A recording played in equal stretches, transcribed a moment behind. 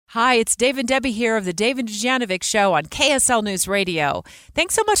Hi, it's Dave and Debbie here of the Dave and Dujanovic Show on KSL News Radio.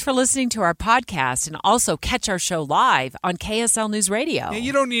 Thanks so much for listening to our podcast, and also catch our show live on KSL News Radio. Yeah,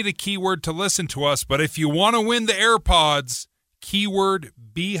 you don't need a keyword to listen to us, but if you want to win the AirPods, keyword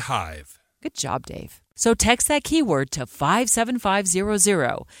Beehive. Good job, Dave. So text that keyword to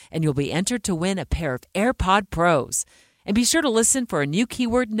 57500, and you'll be entered to win a pair of AirPod Pros. And be sure to listen for a new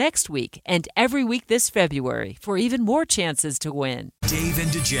keyword next week and every week this February for even more chances to win. Dave and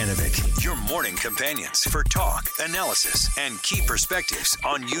Dujanovic, your morning companions for talk, analysis, and key perspectives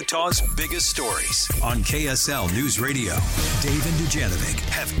on Utah's biggest stories. On KSL News Radio, Dave and Dujanovic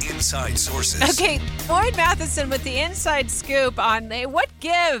have inside sources. Okay, Boyd Matheson with the inside scoop on what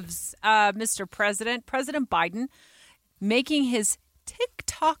gives Mr. President Biden making his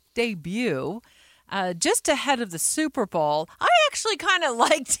TikTok debut just ahead of the Super Bowl. I actually kind of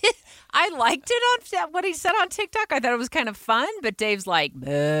liked it. I liked it on what he said on TikTok. I thought it was kind of fun, but Dave's like, boo.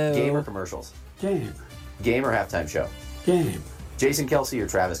 Game or commercials? Game. Game or halftime show? Game. Jason Kelce or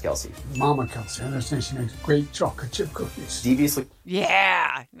Travis Kelce? Mama Kelce. I understand she makes great chocolate chip cookies. Deviously.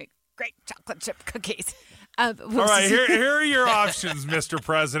 Yeah. Great chocolate chip cookies. All right, here are your options, Mr.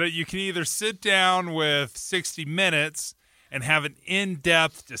 President. You can either sit down with 60 Minutes and have an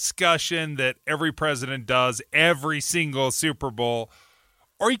in-depth discussion that every president does every single Super Bowl,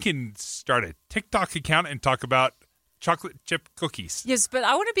 or you can start a TikTok account and talk about chocolate chip cookies. Yes, but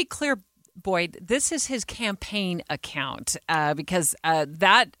I want to be clear, Boyd, this is his campaign account because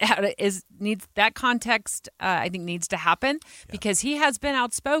that context I think needs to happen because he has been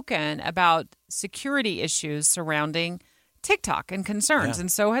outspoken about security issues surrounding TikTok and concerns,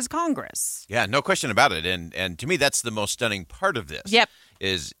 and so has Congress. Yeah, no question about it. And to me, that's the most stunning part of this. Yep.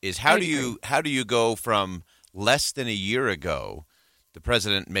 Is how do you go from less than a year ago, the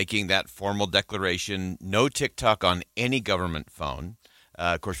president making that formal declaration, no TikTok on any government phone.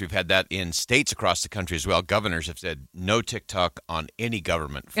 Of course, we've had that in states across the country as well. Governors have said no TikTok on any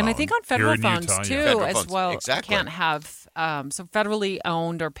government phone. And I think on federal phones, Utah, too, Federal as phones, well. exactly. Can't have, so federally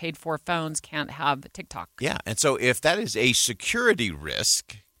owned or paid for phones can't have TikTok. Yeah, and so if that is a security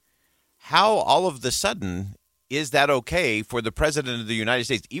risk, how all of the sudden is that okay for the president of the United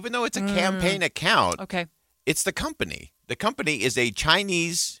States? Even though it's a campaign account, Okay. it's the company. The company is a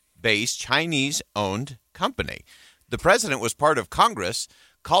Chinese-based, Chinese-owned company. The president was part of Congress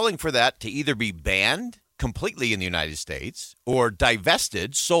calling for that to either be banned completely in the United States or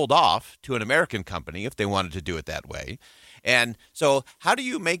divested, sold off to an American company if they wanted to do it that way. And so how do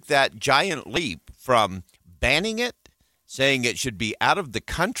you make that giant leap from banning it, saying it should be out of the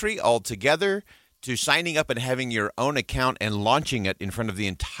country altogether, to signing up and having your own account and launching it in front of the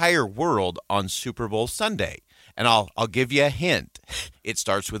entire world on Super Bowl Sunday? And I'll give you a hint. It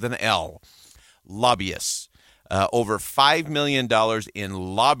starts with an L. Lobbyists. Over $5 million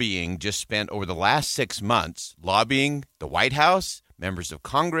in lobbying just spent over the last 6 months, lobbying the White House, members of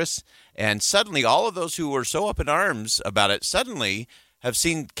Congress, and suddenly all of those who were so up in arms about it suddenly have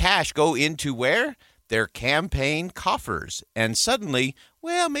seen cash go into where? Their campaign coffers. And suddenly,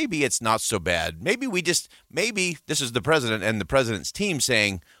 well, maybe it's not so bad. Maybe this is the president and the president's team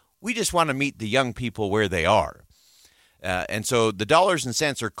saying, we just want to meet the young people where they are. And so the dollars and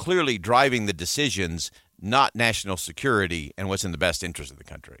cents are clearly driving the decisions, not national security and what's in the best interest of the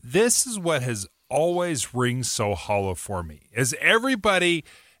country. This is what has always rings so hollow for me. Is everybody,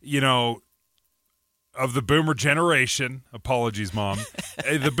 of the boomer generation, apologies, Mom,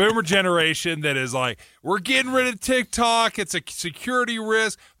 the boomer generation that is like, we're getting rid of TikTok, it's a security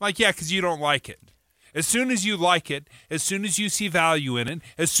risk. I'm like, yeah, because you don't like it. As soon as you like it, as soon as you see value in it,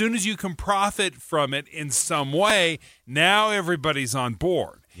 as soon as you can profit from it in some way, now everybody's on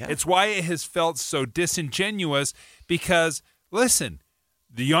board. Yeah. It's why it has felt so disingenuous because, listen,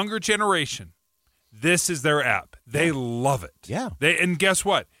 the younger generation, this is their app. They love it. Yeah. And guess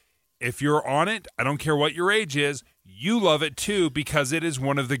what? If you're on it, I don't care what your age is, you love it too because it is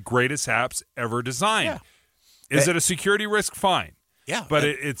one of the greatest apps ever designed. Yeah. Is it a security risk? Fine. Yeah. But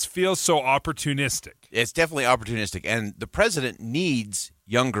it feels so opportunistic. It's definitely opportunistic. And the president needs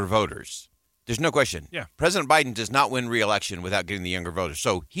younger voters. There's no question. Yeah. President Biden does not win re-election without getting the younger voters.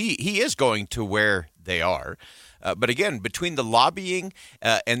 So he is going to where they are. But again, between the lobbying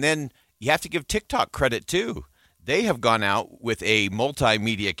and then you have to give TikTok credit too. They have gone out with a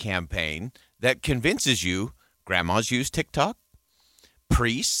multimedia campaign that convinces you grandmas use TikTok,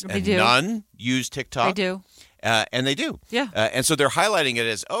 priests and none use TikTok. They do. And they do. Yeah. And so they're highlighting it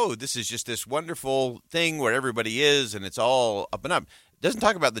as, this is just this wonderful thing where everybody is and it's all up and up. It doesn't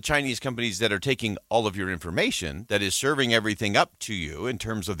talk about the Chinese companies that are taking all of your information, that is serving everything up to you in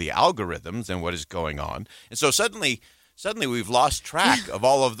terms of the algorithms and what is going on. And so suddenly suddenly we've lost track of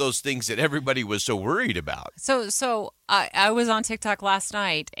all of those things that everybody was so worried about. So I was on TikTok last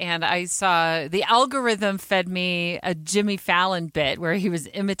night, and I saw the algorithm fed me a Jimmy Fallon bit where he was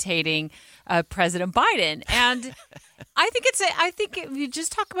imitating President Biden, and I think if you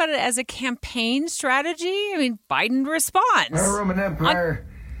just talk about it as a campaign strategy, I mean, Biden responds. The Roman Empire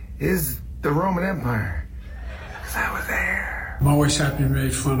is the Roman Empire. 'Cause I was there. I'm always happy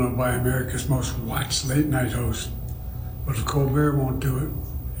made fun of by America's most watched late night host. But if Colbert won't do it,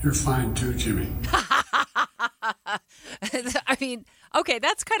 you're fine too, Jimmy. I mean, okay,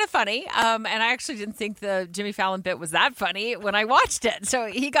 that's kind of funny. And I actually didn't think the Jimmy Fallon bit was that funny when I watched it. So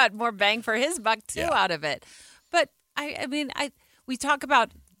he got more bang for his buck too out of it. But we talk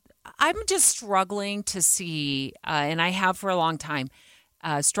about. I'm just struggling to see, and I have for a long time,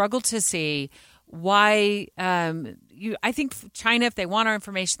 struggled to see why. I think China, if they want our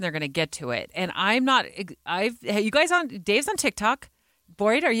information, they're going to get to it. And I'm not. You guys on? Dave's on TikTok.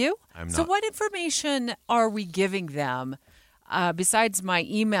 Boyd, are you? I'm not. So what information are we giving them besides my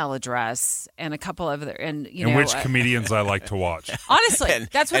email address and a couple of other and which comedians I like to watch? Honestly,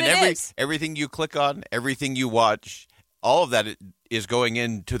 that's what it is. Everything you click on, everything you watch, all of that is going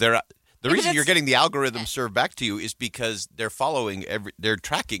into their. The reason you're getting the algorithm served back to you is because they're following they're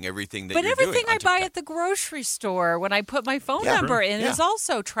tracking everything that you're doing. But everything I buy at the grocery store, when I put my phone number in, is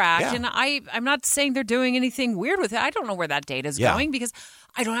also tracked. Yeah. And I'm not saying they're doing anything weird with it. I don't know where that data is going because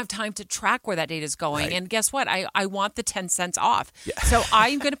I don't have time to track where that data is going. Right. And guess what? I want the 10 cents off. Yeah. So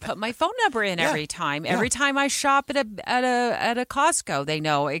I'm going to put my phone number in every time. Every time I shop at a Costco, they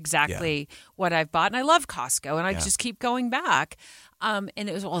know exactly what I've bought. And I love Costco, and I just keep going back. And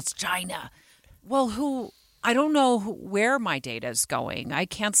it was, it's China. Well, I don't know where my data is going. I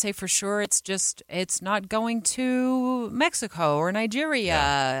can't say for sure. It's not going to Mexico or Nigeria.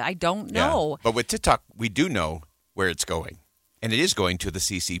 Yeah. I don't know. But with TikTok, we do know where it's going. And it is going to the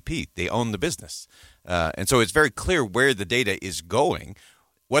CCP. They own the business. And so it's very clear where the data is going.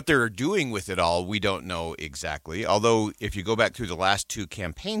 What they're doing with it all, we don't know exactly. Although if you go back through the last two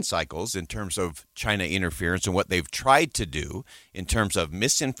campaign cycles in terms of China interference and what they've tried to do in terms of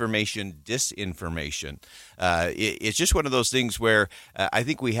misinformation, disinformation, it's just one of those things where I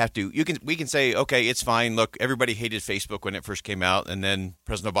think we have to. We can say, okay, it's fine. Look, everybody hated Facebook when it first came out, and then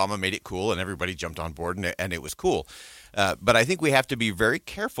President Obama made it cool, and everybody jumped on board, and it was cool. But I think we have to be very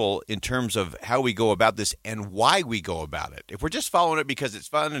careful in terms of how we go about this and why we go about it. If we're just following it because it's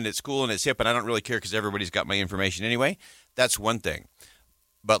fun and it's cool and it's hip and I don't really care because everybody's got my information anyway, that's one thing.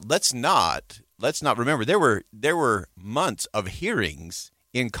 But let's not remember there were months of hearings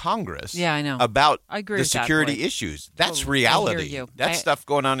in Congress about the security issues. That's reality. That's stuff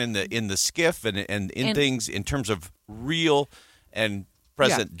going on in the SCIF and in things in terms of real and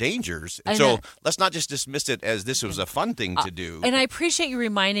present dangers. And so let's not just dismiss it as this was a fun thing to do. And I appreciate you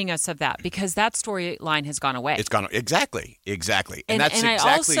reminding us of that because that storyline has gone away. It's gone exactly. And I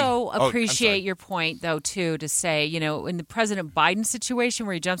also appreciate your point, though, too, to say, in the President Biden situation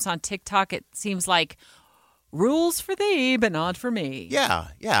where he jumps on TikTok, it seems like rules for thee, but not for me. Yeah.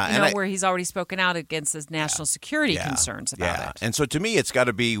 Where he's already spoken out against his national security concerns about it. And so to me, it's got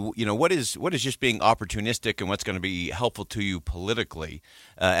to be, what is just being opportunistic and what's going to be helpful to you politically,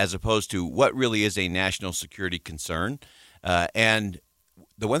 as opposed to what really is a national security concern. And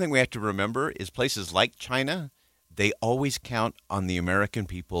the one thing we have to remember is places like China, they always count on the American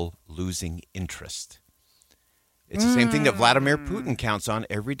people losing interest. It's the same thing that Vladimir Putin counts on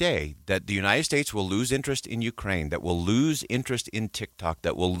every day, that the United States will lose interest in Ukraine, that will lose interest in TikTok,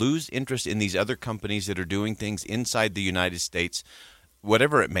 that will lose interest in these other companies that are doing things inside the United States,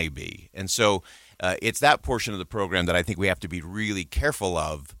 whatever it may be. And so it's that portion of the program that I think we have to be really careful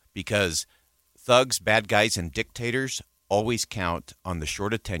of because thugs, bad guys, and dictators always count on the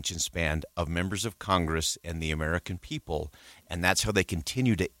short attention span of members of Congress and the American people. And that's how they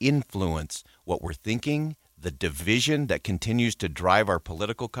continue to influence what we're thinking, the division that continues to drive our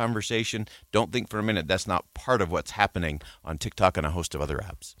political conversation. Don't think for a minute that's not part of what's happening on TikTok and a host of other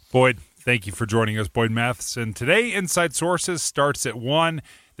apps. Boyd, thank you for joining us. Boyd Matheson. Today, Inside Sources starts at 1.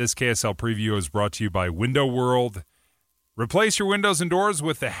 This KSL preview is brought to you by Window World. Replace your windows and doors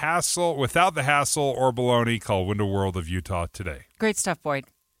without the hassle or baloney. Call Window World of Utah today. Great stuff, Boyd.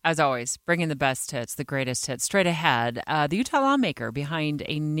 As always, bringing the best hits, the greatest hits. Straight ahead, the Utah lawmaker behind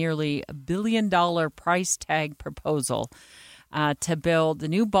a nearly $1 billion price tag proposal to build the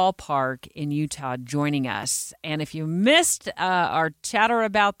new ballpark in Utah joining us. And if you missed our chatter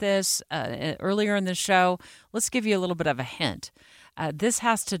about this earlier in the show, let's give you a little bit of a hint. This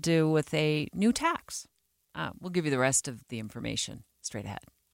has to do with a new tax. We'll give you the rest of the information straight ahead.